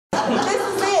This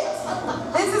is it.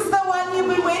 This is the one you've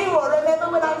been waiting for.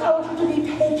 Remember when I told you to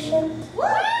be patient?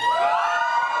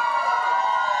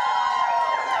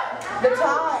 The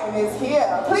time is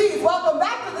here. Please welcome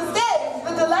back to the stage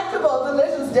the delectable,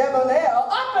 delicious debonair,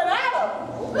 Uppen Adam.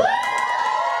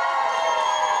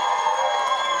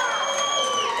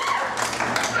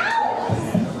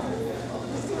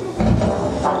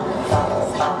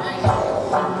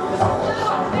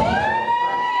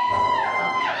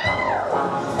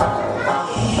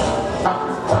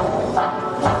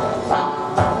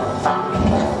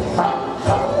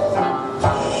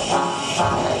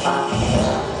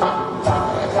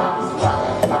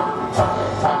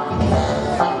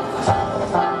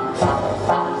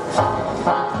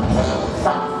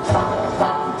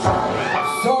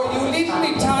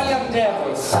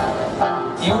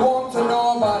 You want to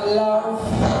know about love?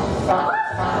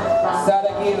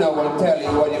 Saragina will tell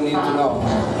you what you need to know.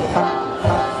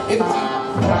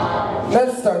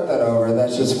 Let's start that over. That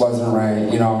just wasn't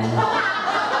right, you know.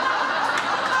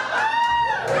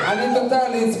 I need to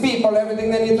tell these people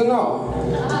everything they need to know.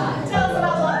 Tell us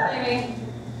about love, baby.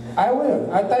 I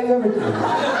will. I'll tell you everything.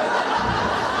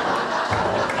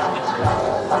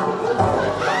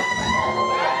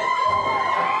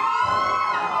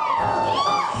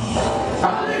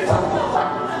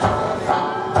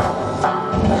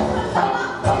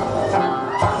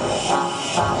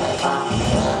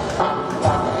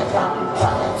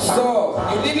 So,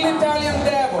 you little Italian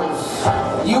devils,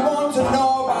 you want to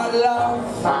know about love?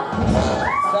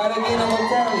 Saragina will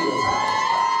tell you.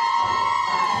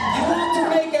 You want to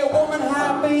make a woman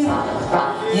happy?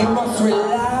 You must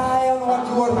rely on what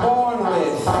you were born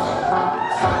with.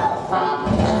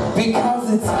 Because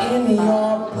it's in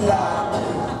your blood.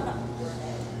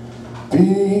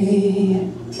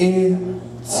 Be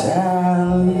Italian.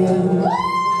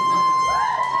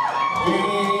 Be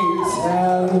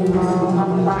Italian.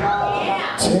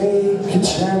 Take a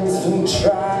chance and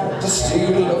try to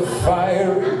steal a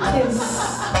fiery kiss.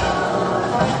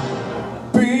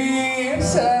 Be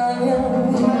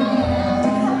Italian.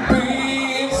 Be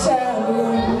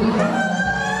Italian.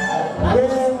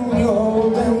 When you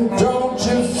hold them, don't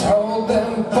just hold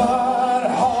them, but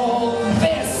hold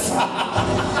this.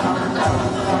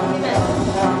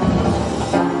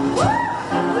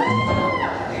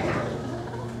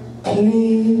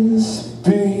 Please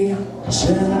be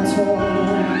gentle,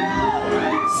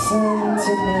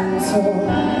 sentimental,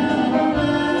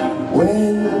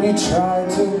 when you try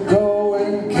to go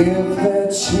and give that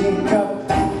cheek a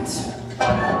pat.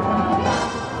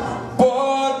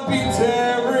 But be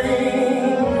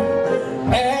daring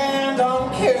and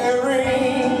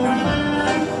uncaring.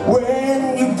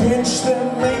 When you pinch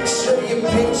them, make sure you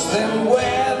pinch them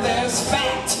well.